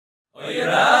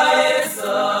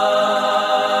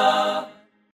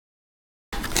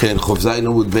כן, חוב זין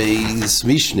עמוד בייס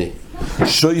משנה.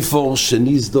 שויפור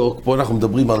שניזדוק, פה אנחנו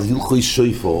מדברים על הלכוי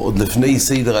שויפור, עוד לפני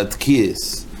סדר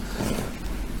התקיעס.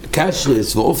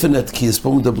 קשרס ואופן התקיעס,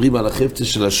 פה מדברים על החפצה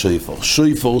של השויפור.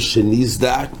 שויפור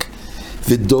שניזדק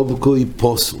ודובקוי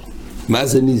פוסל. מה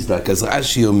זה ניזדק? אז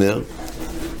רש"י אומר,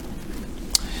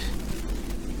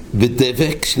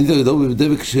 בדבק,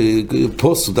 בדבק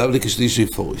פוסל, דבק כשתי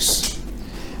שויפוריס.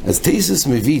 אז תייסס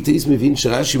מבין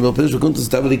שרש"י אומר פרש וקונטוס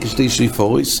דבק כשתי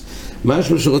שויפוריס,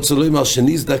 משהו שרוצה לא אמר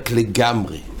שניזדק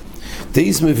לגמרי.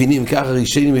 תייס מבינים, ככה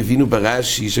הראשונים הבינו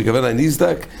ברש"י, שכוון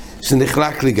הניזדק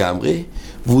שנחלק לגמרי,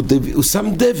 והוא שם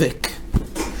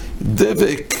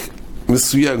דבק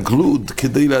מסוים, גלוד,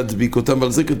 כדי להדביק אותם,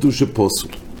 על זה כתוב שפוסל.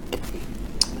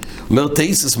 אומר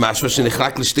תייסס משהו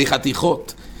שנחלק לשתי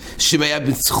חתיכות, שאם היה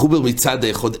חובר מצד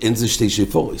אחד, אין זה שתי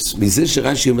שויפוריס. מזה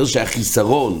שרש"י אומר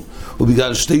שהחיסרון הוא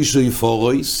בגלל שתי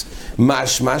שויפוריס,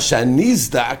 משמע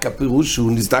שהניזדק, הפירוש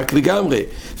הוא ניזדק לגמרי.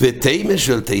 ותימה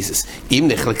של תייסס, אם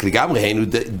נחלק לגמרי, היינו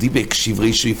דיבק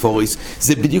שברי שויפוריס,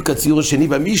 זה בדיוק הציור השני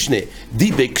במשנה,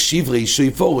 דיבק שברי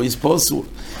שויפוריס פוסול.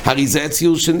 הרי זה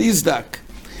הציור של ניזדק.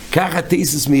 ככה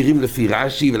תייסס מהירים לפי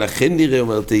רש"י, ולכן נראה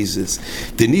אומר תייסס,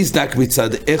 דניזדק מצד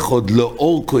אחד לא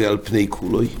אורכוי על פני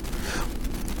כולוי.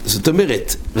 זאת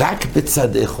אומרת, רק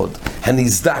בצד אחד,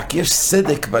 הניזדק, יש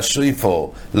סדק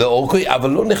בשויפור לאורכוי, אבל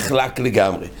לא נחלק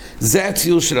לגמרי. זה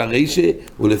הציור של הרשע,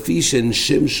 ולפי שם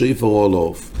שויפור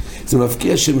אולוף. זה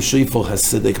מפקיע שם שויפור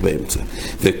הסדק באמצע.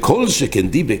 וכל שכן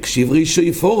דיבק שברי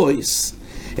שויפורויס,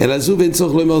 אלא זו ואין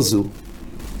צורך לא אמר זו.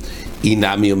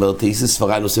 אינמי אומר תייסס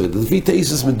סברה נוספת. לפי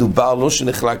תייסס מדובר לא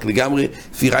שנחלק לגמרי,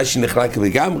 לפי רש"י נחלק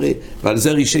לגמרי, ועל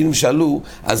זה ראשונים שאלו,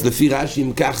 אז לפי רש"י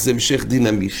אם כך זה המשך דין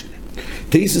המשנה.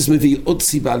 תייסס מביא עוד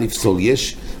סיבה לפסול.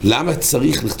 למה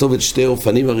צריך לכתוב את שתי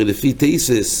אופנים? הרי לפי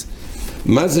תייסס,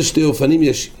 מה זה שתי אופנים?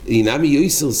 יש אינמי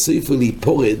יויסר ספר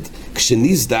להיפורד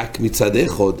כשניזדק מצד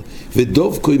אחד,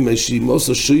 ודוב קוי משימוס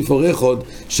שויפור אחד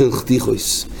של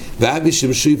חתיכוס, ואבי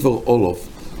שם שויפור אולוף,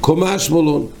 קומה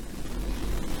שמולון.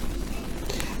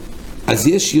 אז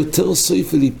יש יותר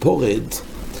ספר להיפורד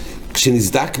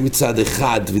כשניזדק מצד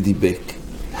אחד ודיבק.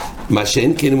 מה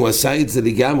שאין כן הוא עשה את זה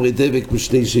לגמרי דבק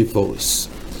משני שויפוריס.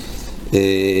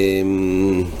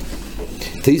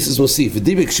 תייסס מוסיף,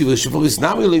 ודיבק שברי שויפוריס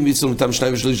נמי לא ימיצו מתם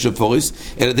שניים ושליש שויפוריס,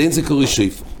 אלא דין זה קורא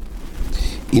שויפור.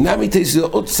 אינמי תייסס זה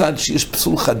עוד צד שיש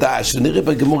פסול חדש, ונראה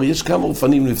בגמור, יש כמה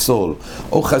אופנים לפסול,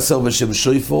 או חסר בשם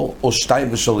שויפור, או שתיים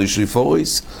ושליש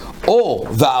שויפוריס, או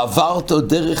ועברת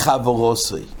דרך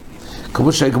עבורוסי.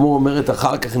 כמו שהגמור אומרת,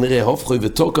 אחר כך נראה הופכוי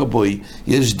ותוקה בוי,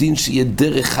 יש דין שיהיה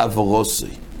דרך עבורוסי.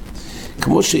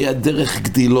 כמו שהיה דרך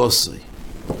גדילוסי,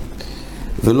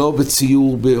 ולא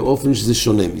בציור באופן שזה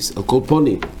שונה מזה. על כל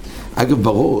פונים, אגב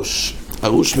בראש,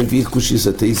 הראש מביא את קושיס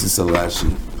התייסס על רש"י.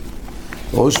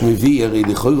 הראש מביא, הרי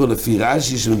לכאורה לפי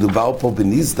רש"י שמדובר פה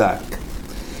בניזדק,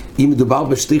 אם מדובר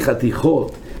בשתי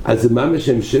חתיכות, אז זה ממש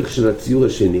המשך של הציור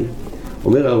השני.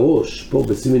 אומר הראש, פה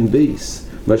בסימן בייס,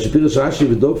 מה שפירש רש"י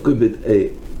ודווקא,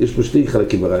 יש פה שתי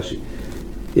חלקים ברש"י.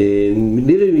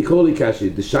 נראה מקרוא לי קשי,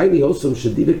 דשייני הוסם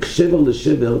שדיבק שבר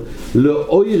לשבר לא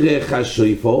אוירך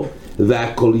השויפור,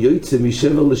 והכל יוצא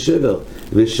משבר לשבר,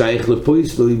 ושייך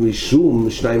לפויס לו משום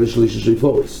שניים ושליש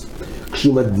שויפורס.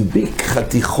 כשהוא מדביק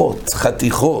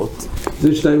חתיכות,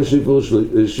 זה שניים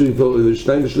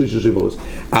ושליש שויפורס.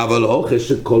 אבל הוכש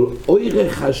שכל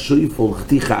אוירך השויפור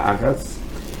חתיכה אחת,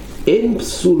 אין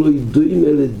פסולוי דוים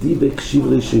אלה דיבק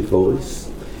שברי שויפורס,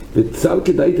 וצל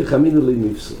כדאי תחמינו לי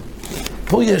מפסול.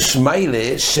 פה יש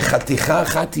מיילה שחתיכה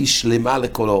אחת היא שלמה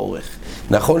לכל האורך.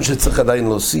 נכון שצריך עדיין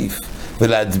להוסיף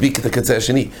ולהדביק את הקצה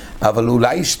השני, אבל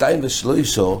אולי שתיים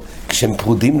ושלושה כשהם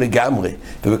פרודים לגמרי,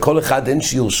 ובכל אחד אין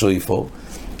שיעור שויפור,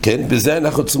 כן? בזה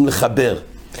אנחנו צריכים לחבר.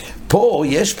 פה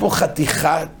יש פה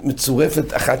חתיכה מצורפת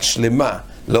אחת שלמה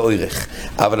לאורך,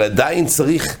 אבל עדיין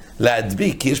צריך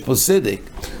להדביק, כי יש פה סדק,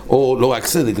 או לא רק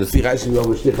סדק, לפי רש"י לא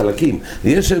בשני חלקים.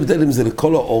 יש הבדל אם זה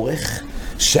לכל האורך,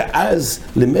 שאז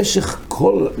למשך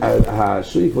כל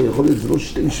השויפור יכול להיות לא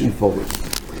שתי שויפורים,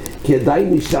 כי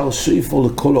עדיין נשאר שויפור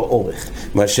לכל האורך,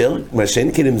 מה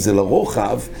שאין כן אם זה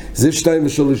לרוחב, זה שתיים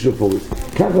ושלוש שויפורים.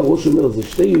 ככה ראש אומר, זה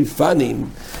שתי פנים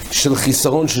של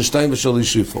חיסרון של שתיים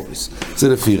ושלוש שויפורים. זה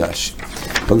לפי רש"י.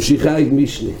 ממשיכה עם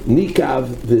משנה, ניקב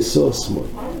וסוסמון.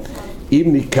 אם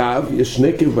ניקב, יש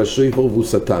נקב בשויפור והוא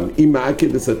סתם. אם מעקב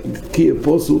וסתקיע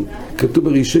פוסול, כתוב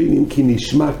בראשונים כי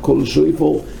נשמע כל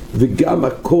שויפור וגם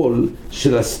הקול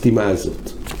של הסתימה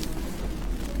הזאת.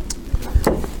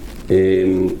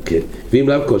 כן. ואם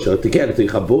לאו כושר, תקע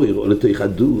לתוך הבויר או לתוך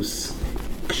הדוס,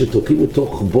 כשתוקעים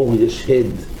לתוך בור יש הד,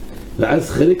 ואז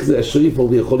חלק זה השויפור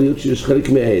ויכול להיות שיש חלק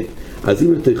מההד. אז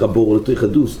אם לתוך הבור, לתוך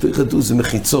הדוס, תוך הדוס זה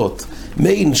מחיצות,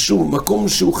 מעין שום, מקום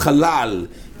שהוא חלל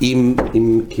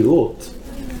עם קירות,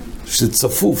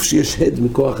 שצפוף, שיש הד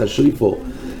מכוח השויפור.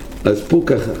 אז פה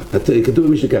ככה, כתוב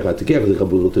במשנה ככה, תקח לתוך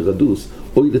הבור, לתוך הדוס,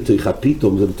 אוי לתוך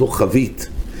הפתאום, זה לתוך חבית.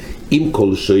 עם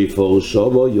כל שויפור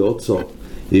שומו יוצא,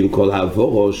 ועם כל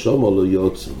העבורו שומו לא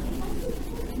יוצא.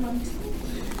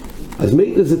 אז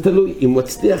מילה זה תלוי, אם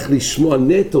מצליח לשמוע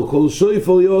נטו כל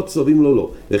שויפור יוצא, ואם לא, לא.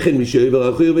 וכן מי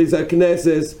שעבר אחר בייס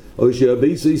הכנסס, או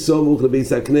שעבייסו יסמוך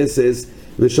לבייס הכנסס,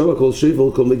 ושם כל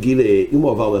שויפור כל מגילה. אם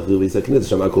הוא עבר לאחר בייס הכנסס,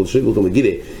 שם כל שויפור כל מגילה.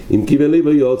 אם כיוון ליבו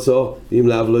יוצא, אם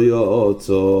לאו לא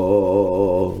יוצא.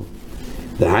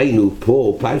 דהיינו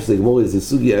פה, פשטס גמור איזה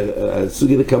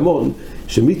סוגיה לקמון,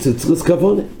 שמצווה צריך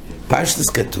כוונה. פשטס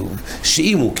כתוב,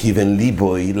 שאם הוא כיוון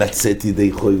ליבוי לצאת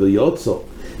ידי חוי ויוצא,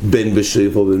 בין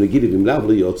בשויפור ובין מגילה, ואם לאו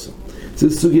לא יוצא. זה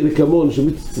סוגיה לקמון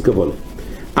שמצווה צריך כוונה.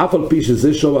 אף על פי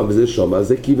שזה שומע וזה שומע,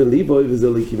 זה כיוון ליבוי וזה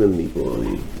לא כיוון ליבוי.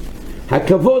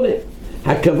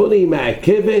 הכוונה היא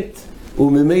מעכבת,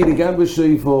 וממילא גם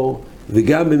בשויפור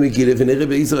וגם במגילה, ונראה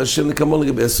בעזר השם לקמון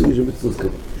לגבי הסוגיה שמצווה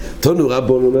כוונה. תונו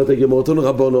רבון, אומרת הגמרא, תונו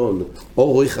רבונון,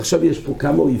 אורך, עכשיו יש פה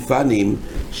כמה אופנים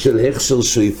של הכשר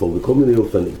שויפור, וכל מיני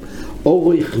אופנים.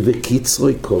 אורך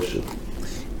וקיצרוי כושר.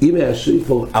 אם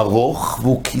השויפור ארוך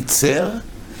והוא קיצר,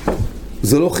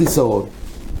 זה לא חיסרון.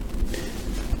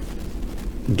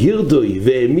 גירדוי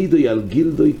והעמידוי על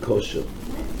גילדוי כושר.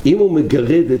 אם הוא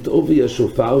מגרד את עובי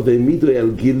השופר והעמידוי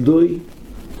על גילדוי,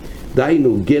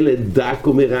 דיינו, גלד דק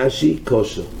אומר רש"י,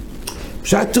 כושר.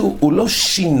 פשט הוא לא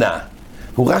שינה.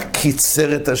 הוא רק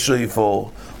קיצר את השויפור,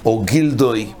 או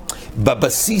גילדוי.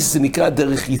 בבסיס זה נקרא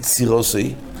דרך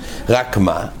יצירוסי. רק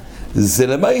מה? זה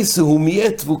למעשה הוא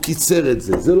מיית והוא קיצר את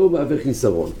זה. זה לא מהווה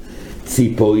חיסרון.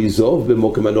 ציפו יזוב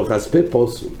במוקם הנוחס פה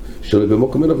פוסו. שלא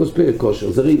במוקם הנוחס פה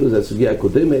כושר. זה ראינו, זה הסוגיה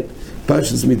הקודמת.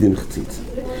 פשט מדין חציץ.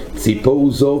 ציפו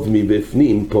יזוב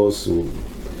מבפנים פוסו.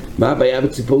 מה הבעיה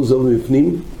בציפו יזוב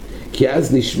מבפנים? כי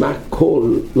אז נשמע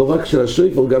קול, לא רק של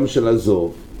השויפור, גם של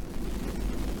הזוב.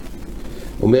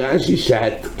 אומר רש"י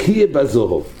שהתקיע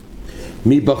בזוב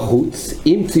מבחוץ,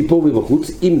 אם ציפור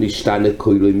מבחוץ, אם נשתנה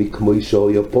קולוי מכמו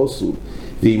שאויה פוסול,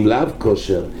 ואם לאו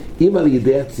כושר, אם על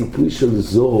ידי הציפוי של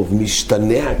זוב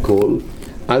משתנה הכל,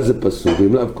 אז זה פסול,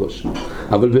 ואם לאו כושר.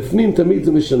 אבל בפנים תמיד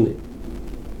זה משנה.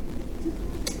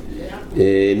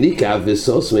 ניקה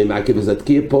וסוס ממעקב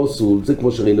וזתקיע פוסול, זה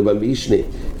כמו שראינו במשנה,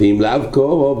 ואם לאו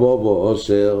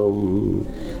כושר,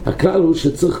 הכלל הוא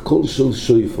שצריך קול של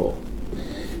שויפור.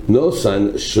 נוסן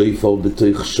שויפור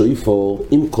בתוך שויפור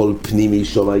עם קול פנימי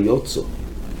שומע יוצא.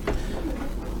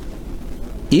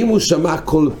 אם הוא שמע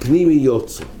קול פנימי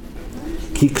יוצא,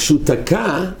 כי כשהוא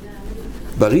תקע,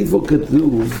 בריטבו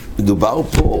כתוב, מדובר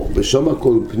פה בשומע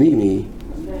קול פנימי,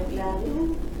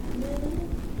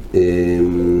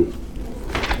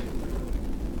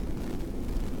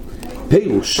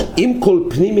 פירוש, אם קול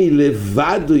פנימי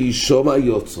לבד הוא ישומע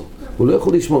יוצא, הוא לא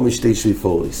יכול לשמוע משתי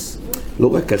שויפוריס. לא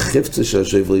רק החפצה של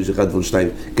השויפור יש אחד ושתיים,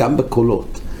 גם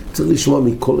בקולות. צריך לשמוע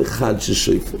מכל אחד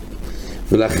ששויפור.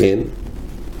 ולכן,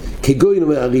 כגוין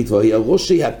אומר הריטבו,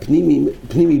 הראש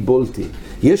הפנימי בולטי.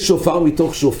 יש שופר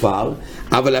מתוך שופר,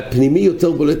 אבל הפנימי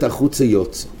יותר בולט החוצה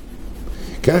יוצא.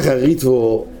 ככה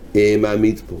הריטבו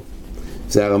מעמיד פה.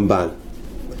 זה הרמב"ן.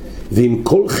 ואם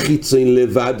כל חיצוין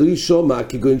לבד הוא ישומע,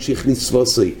 כגוין שהכניס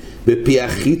סבוסי, בפי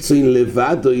החיצוין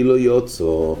לבד הוא לא יוצא,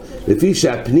 לפי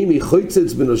שהפנימי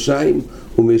חויצץ בנושיים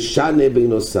ומשנה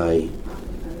בנושיים.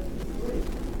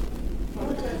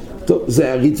 טוב,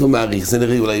 זה הריטבו מעריך, זה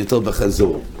נראה אולי יותר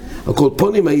בחזור.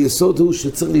 הקולפונים היסוד הוא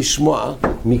שצריך לשמוע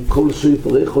מכל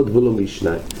שויפור אחד ולא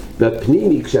משניים.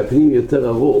 והפנימי, כשהפנימי יותר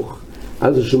ארוך,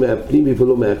 אז הוא שומע הפנימי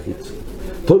ולא מהחיצון.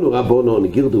 תונו רבונון,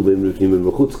 גירדו בפנים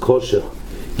ובחוץ כושר.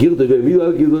 גירדו ומידו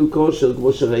על גירדו כושר,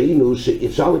 כמו שראינו,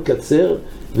 שאפשר לקצר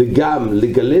וגם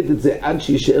לגלד את זה עד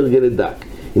שישאר גלד דק.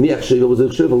 הניח שיום זה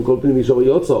חושב, עם כל פנימי שמה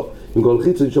יוצא, עם כל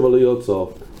חיצון שמה לא יוצא.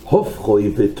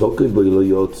 הופכוי ותוקי בו לא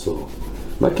יוצא.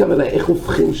 מה הכוונה? איך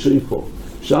הופכים שויפור?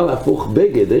 אפשר להפוך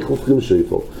בגד, איך הופכים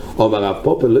שויפור? אומר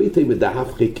הפופר לא ייתי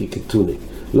מדהפכי ככתונת.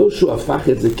 לא שהוא הפך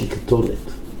את זה ככתונת.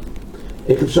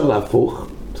 איך אפשר להפוך?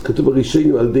 זה כתוב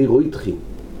בראשינו על די רויתחים.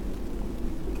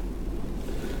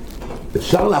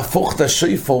 אפשר להפוך את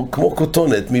השויפור כמו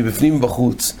כתונת, מבפנים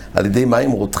ובחוץ. על ידי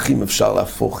מים רותחים אפשר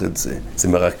להפוך את זה. זה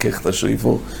מרכך את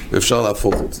השויפור, ואפשר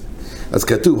להפוך את זה. אז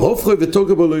כתוב, הופכוי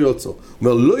ותוקי בו לא יוצא.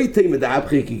 אומר, לא ייתי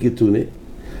מדהפכי ככתונת.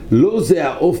 לא זה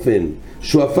האופן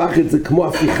שהוא הפך את זה כמו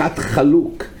הפיכת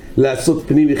חלוק לעשות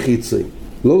פנימי חיצוני.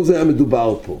 לא זה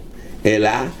המדובר פה. אלא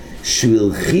שהוא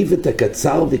הרחיב את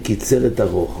הקצר וקיצר את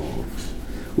הרוחב.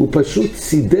 הוא פשוט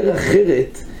סידר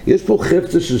אחרת יש פה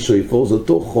חפצה של שויפור, זה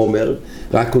אותו חומר,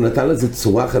 רק הוא נתן לזה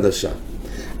צורה חדשה.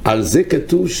 על זה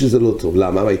כתוב שזה לא טוב.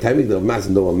 למה? והייתה מגדר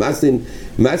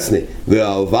מסנה,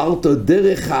 ועברתו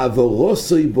דרך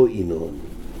העבורוסוי בו אינון.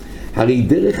 הרי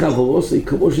דרך העבורוסוי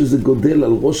כמו שזה גודל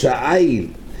על ראש העיל,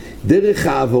 דרך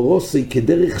העבורוסוי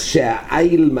כדרך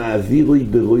שהעיל מעבירוי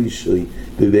בראשוי,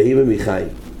 בבהמה מחיים.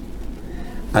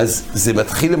 אז זה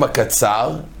מתחיל עם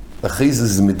הקצר, אחרי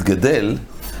זה מתגדל,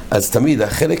 אז תמיד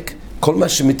החלק, כל מה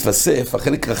שמתווסף,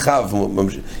 החלק רחב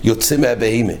יוצא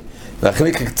מהבהמה,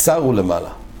 והחלק הקצר הוא למעלה.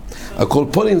 הכל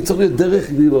פה צריך להיות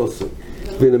דרך גדילוסוי,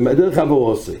 ודרך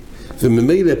עבורוסוי.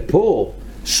 וממילא פה,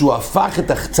 שהוא הפך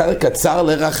את החצר הקצר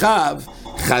לרחב,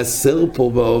 חסר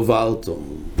פה בעוברתו.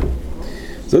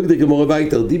 זאת כדי גמור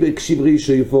הביתר, דיבה קשיברי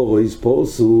שיפורו,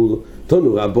 יספוסו,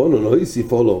 תונו רבונון, הוי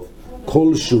סיפולוב,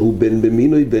 כל שהוא בן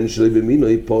במינוי, בן שלי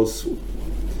במינוי, פוסו.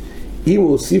 אם הוא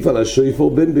הוסיף על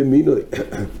השויפור בן במינוי,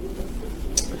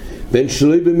 בן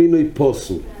שלי במינוי,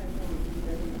 פוסו.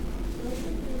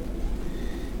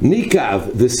 ניקב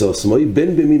וסוסמוי,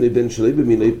 בן במינוי, בן שלי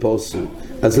במינוי, פוסו.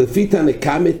 אז לפי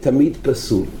תנקמה תמיד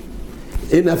פסול.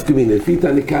 אין אף כמינוי, לפי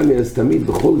תנקמה אז תמיד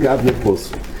בכל גב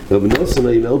נפוסו. רב נוסון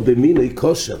אומר במינוי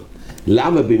כושר.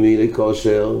 למה במינוי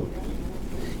כושר?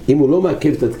 אם הוא לא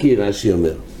מעכב תדקיר, רש"י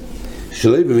אומר.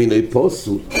 שלא במינוי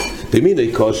פוסול.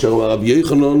 במינוי כושר הוא הרב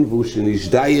יוחנן והוא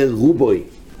שנשדייר רובוי.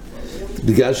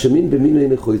 בגלל שמין במינוי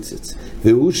נחוצץ.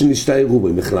 והוא שנשדייר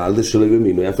רובוי. מכלל זה שלא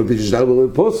במינוי, אף על פי שנשדייר רובוי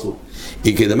פוסול.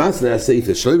 כי כדמאס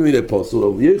להסעיפה, שלא במינוי פוסול,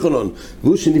 רב יוחנן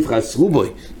והוא שנבחס רובוי.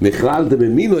 מכלל זה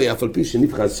במינוי, אף על פי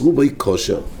שנבחס רובוי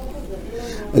כושר.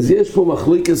 אז יש פה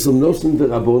מחלוקת רב נוסון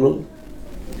ורבונון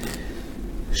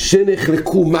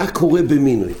שנחלקו מה קורה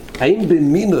במינוי. האם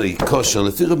במינוי כושר,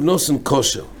 לפי רב נוסון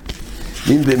כושר,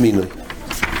 מין במינוי.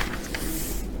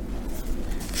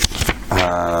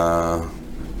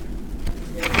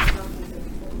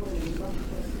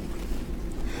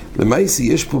 למעשה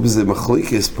יש פה בזה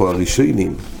מחלוקת פה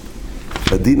הראשונים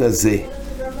בדין הזה,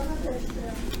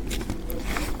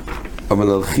 אבל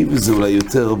נרחיב בזה אולי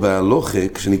יותר בהלוכה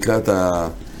כשנקרא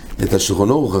את השולחן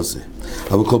ערוך הזה.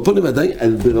 אבל כל פעם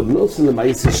עדיין ברב נוסון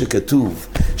למעשה שכתוב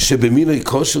שבמינוי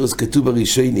כושר אז כתוב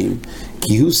הראשונים,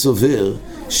 כי הוא סובר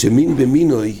שמין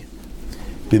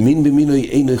במינוי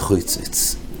אינו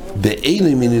חוצץ,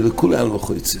 באינו מינוי לכולם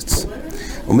חוצץ.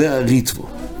 אומר הריטבו,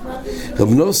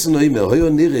 רב נוסון אומר, היו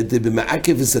נראה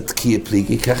במעקב וסתקיה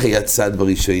פליגי, ככה יצד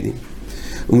בראשונים,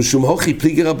 ומשום הוכי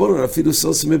פליגי רבונון אפילו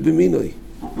סוסם במינוי.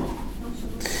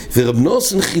 ורב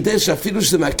נוסון חידש אפילו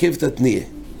שזה מעכב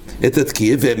את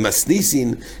התקיעה,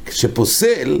 ומסניסין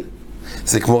שפוסל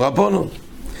זה כמו רבונון,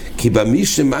 כי במי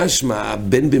שמשמע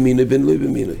בין במינוי בין לא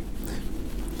במינוי.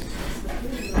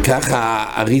 ככה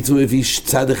הריטבו מביא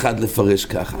צד אחד לפרש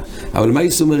ככה, אבל מה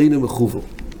יש אומר הנה מחובו?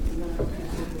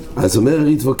 אז אומר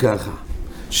הריטבו ככה,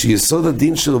 שיסוד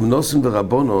הדין של רב נוסון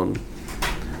ורבונון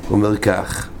אומר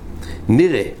כך,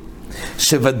 נראה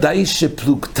שוודאי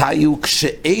שפלוגתיו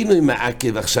כשאינו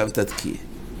מעכב עכשיו תתקיע.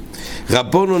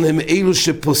 רבונון הם אלו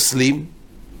שפוסלים.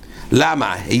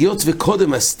 למה? היות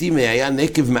וקודם הסתימה היה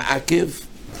נקב מעכב,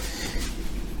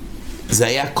 זה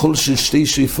היה קול של שתי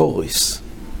שויפוריס.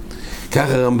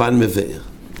 ככה הרמב"ן מבאר.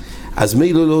 אז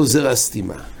מילא לא עוזר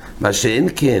הסתימה. מה שאין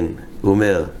כן, הוא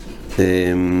אומר,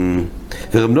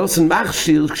 ורב נוסון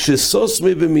מכשיר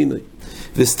כשסוסמי במינוי.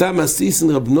 וסתם עשיסן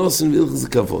רב נוסון וילכס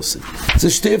כבוסן. זה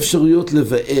שתי אפשרויות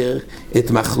לבאר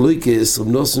את מחלוקת רב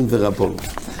נוסון ורבון.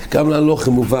 גם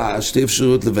להלוכה מובא שתי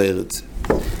אפשרויות לבאר את זה.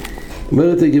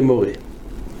 אומרת הגמרא,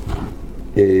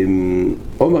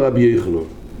 אומר רבי יוחנן,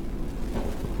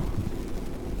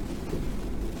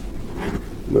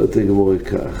 אומרת הגמרא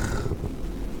כך,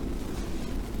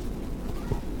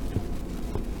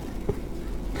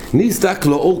 נסדק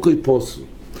לו אורכוי פוסול,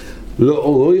 לא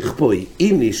אורך פוי,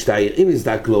 אם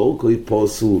נסדק לו אורכוי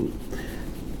פוסול,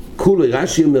 כולוי,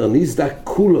 רש"י אומר, נסדק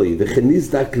כולוי, וכן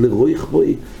נסדק לרויך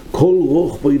בוי, כל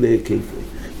רוח בוי להיקף בוי.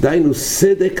 דיינו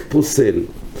סדק פוסל,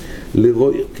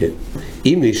 לרויך, כן.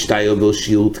 אם נשתייר בו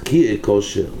שיעור תקיע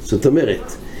כושר, זאת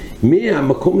אומרת,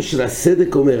 מהמקום של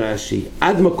הסדק אומר רש"י,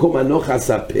 עד מקום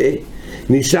הנוחס הפה,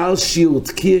 נשאר שיעור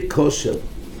תקיע כושר.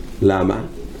 למה?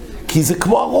 כי זה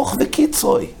כמו ארוך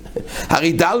וקיצרוי.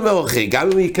 הרי דל מאורכי,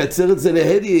 גם אם יקצר את זה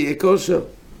להדי, יהיה כושר.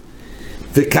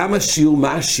 וכמה שיעור,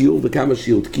 מה השיעור וכמה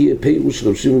שיעור תקיע, פירוש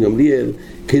רב שמעון גמליאל,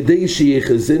 כדי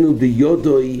שיחזנו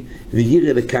ביודוי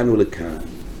ויראה לכאן ולכאן.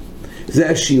 זה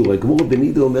השיעור. הגמרא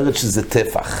בנידה אומרת שזה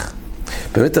טפח.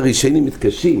 באמת הראשונים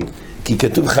מתקשים, כי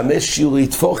כתוב 5 שיעורי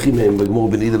טפוחים הם בגמור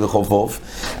בנידה בחופוף,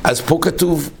 אז פה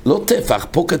כתוב לא טפח,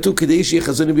 פה כתוב כדי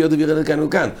שיחזוני ביודו ויראה לכאן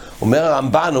וכאן. אומר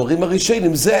הרמב"ן, אומרים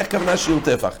הראשונים, זה הכוונה שיעור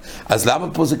טפח. אז למה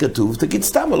פה זה כתוב? תגיד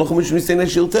סתם, לא חושב שמסתנה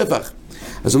שיעור טפח.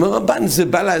 אז אומר הרמב"ן, זה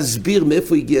בא להסביר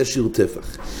מאיפה הגיע שיעור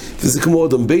טפח. וזה כמו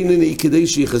אדם בינוני, כדי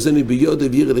שיחזוני ביודו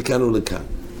ויראה לכאן ולכאן.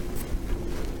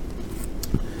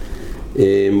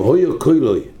 הויו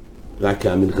קוילוי, רק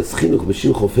המנחס חינוך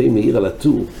בשם חופי מאיר על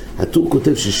הטור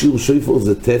כותב ששיעור שויפור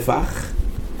זה טפח.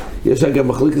 יש אגב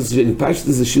מחלוקת שפשט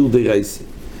זה שיעור דרייסה,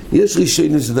 יש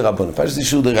ראשונים זה דרבנן, פשט זה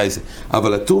שיעור דרייסה,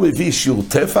 אבל הטור מביא שיעור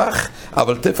טפח,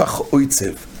 אבל טפח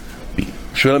אויצב.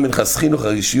 שואל המנחס חינוך,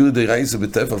 הרי שיעור דרייסה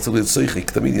בטפח צריך להיות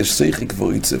סייחיק, תמיד יש סייחיק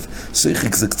ואויצב,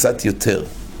 סייחיק זה קצת יותר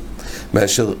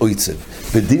מאשר אויצב.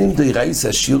 בדינים דרייסה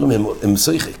השיעורים הם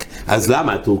סייחיק. אז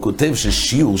למה? הוא כותב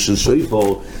ששיעור של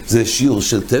שויפור זה שיעור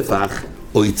של טפח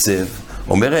או עיצב.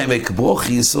 אומר העמק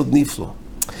ברוכי יסוד נפלא.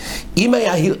 אם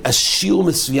היה השיעור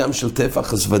מסוים של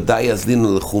טפח, אז ודאי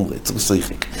יזלינו לחומרה, צריך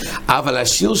סייחיק. אבל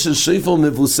השיעור של שויפור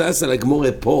מבוסס על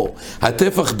הגמורה פה.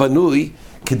 הטפח בנוי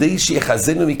כדי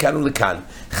שיחזנו מכאן ולכאן.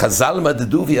 חז"ל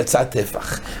מדדו ויצא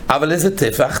טפח. אבל איזה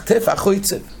טפח? טפח או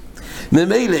עיצב.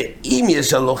 ממילא, אם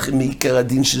יש הלוך מעיקר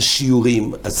הדין של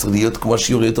שיעורים, אז צריך להיות כמו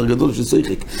השיעור יותר גדול של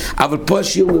סייחיק. אבל פה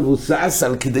השיעור מבוסס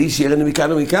על כדי שיראינו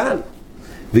מכאן ומכאן.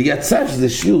 ויצא שזה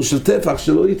שיעור של טפח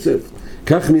שלא ייצב.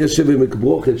 כך מיישב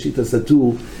במקברוך את שיטה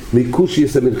סטור מקושי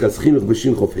המנחס חינוך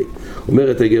בשין חופי.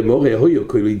 אומרת הגמורה, הויו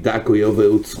קוילוי דקו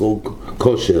יובאו צחור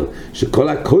כושר, שכל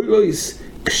הקוילויס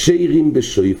קשרים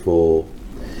בשויפור.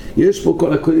 יש פה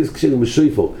כל הקוילויס קשרים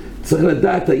בשויפור. צריך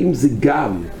לדעת האם זה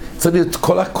גם צריך להיות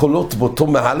כל הקולות באותו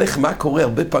מהלך, מה קורה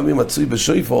הרבה פעמים מצוי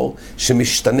בשויפור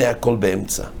שמשתנה הכל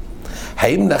באמצע.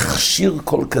 האם נכשיר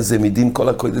קול כזה מדין כל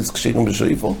הקולות קשרים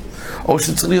בשויפור? או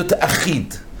שצריך להיות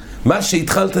אחיד? מה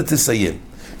שהתחלת תסיים.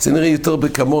 זה נראה יותר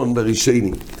בקמון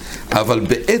בראשונים. אבל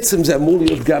בעצם זה אמור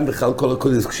להיות גם בכלל כל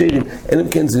הקולות קשרים, אלא אם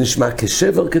כן זה נשמע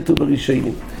כשבר כתוב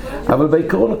בראשונים. אבל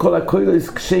בעיקרון כל הקולות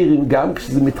קשרים, גם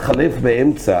כשזה מתחלף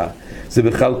באמצע, זה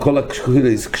בכלל כל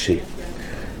הקולות קשרים.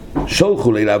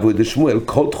 שולחו לעבוד לשמואל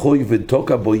קודחוי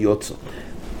ותוקע בו יוצא.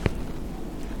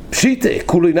 פשיטה,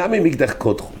 כולו נמי מקדח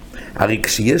קודחו. הרי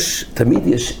תמיד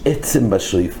יש עצם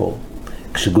בשויפור.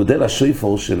 כשגודל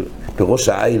השויפור של בראש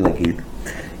העין נגיד,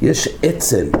 יש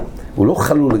עצם, הוא לא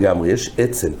חלול לגמרי, יש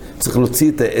עצם. צריך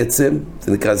להוציא את העצם,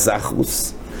 זה נקרא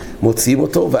זחרוס. מוציאים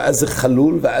אותו ואז זה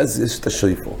חלול ואז יש את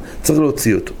השויפור. צריך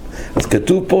להוציא אותו. אז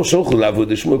כתוב פה שולחו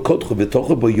לעבוד לשמואל קודחוי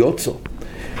ותוקע בו יוצא.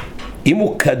 אם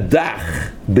הוא קדח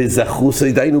בזחרוס,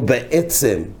 דיינו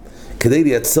בעצם, כדי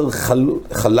לייצר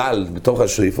חלל בתוך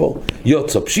השויפור,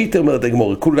 יוצא, פשיט אומרת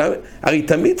הגמור, כולם, הרי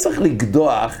תמיד צריך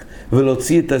לקדוח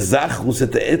ולהוציא את הזחרוס,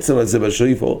 את העצם הזה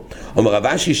בשויפור. אומר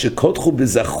רבשי שקודחו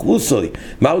בזחרוסוי,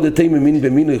 מה עוד אתי ממין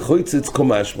במינוי חויצץ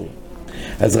קומשמו.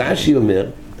 אז רש"י אומר,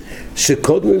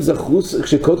 שקודמו זחרוס,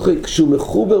 כשהוא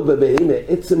מחובר בבהים,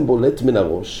 העצם בולט מן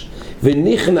הראש,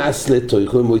 ונכנס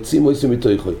לתויכו, מויצים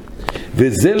מתויכו.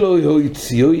 וזה לא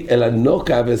הוציאוי אלא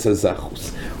נוקע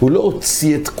וזחוס. הוא לא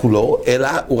הוציא את כולו, אלא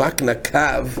הוא רק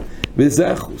נקב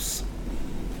בזחוס.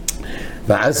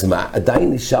 ואז מה?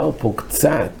 עדיין נשאר פה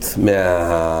קצת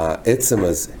מהעצם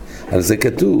הזה. על זה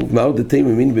כתוב, מה עוד אתם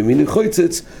ממין במין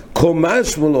חויצץ,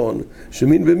 קומש מולון,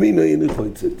 שמין במין אין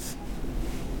חויצץ.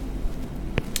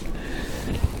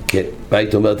 כן,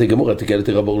 והיית אומרת, גמור, תקלת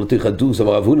רבור לתיך דוס,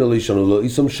 אמר אבונה לא ישנו, לא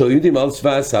ישום שוידים על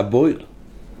צבאס הבויר.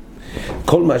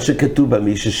 כל מה שכתוב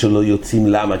במי שלא יוצאים,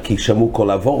 למה? כי שמעו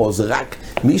כל עבורו, זה רק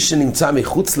מי שנמצא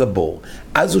מחוץ לבור,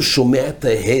 אז הוא שומע את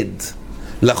ההד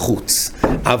לחוץ.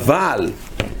 אבל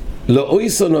לא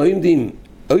אויסון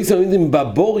עומדים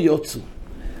בבור יוצאו.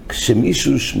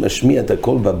 כשמישהו משמיע את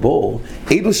הכל בבור,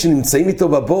 אלו שנמצאים איתו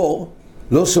בבור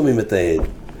לא שומעים את ההד.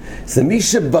 זה מי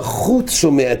שבחוץ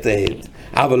שומע את ההד.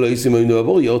 אבל לא ישימו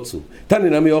בבור יוצאו.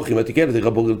 תנא נמי אוכלים, התיקלת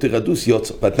רבור תרדוס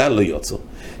יוצאו, ותנן לא יוצאו.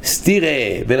 סתירה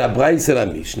בין הברייס אל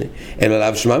המשנה, אלא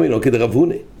עליו שמע מינו כדרב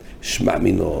הונא. שמע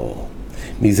מינו.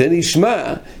 מזה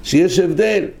נשמע שיש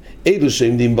הבדל. אלו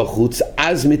שעומדים בחוץ,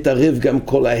 אז מתערב גם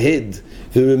כל ההד,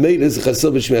 וממילא זה חסר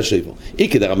בשמי השבוע. אי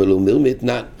כדרם אומר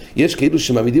מתנן. יש כאלו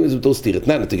שמעמידים את זה בתור סתירה.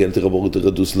 תנן, התיקלת רבור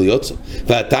תרדוס לא יוצאו.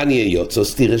 והתניא יוצאו,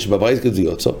 סתירה שבברייס כזה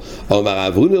יוצאו. אומר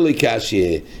עברונו לא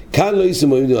קשיא, כאן לא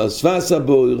ישימו עומדים על צבאס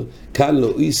הבויר, כאן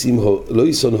לא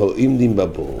ישון עומדים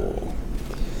בבור.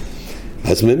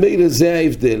 אז ממילא זה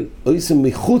ההבדל. או ישום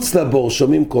מחוץ לבור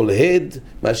שומעים כל הד,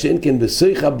 מה שאין כן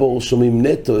בסויך הבור שומעים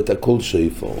נטו את הכל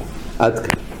שויפור. עד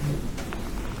כאן.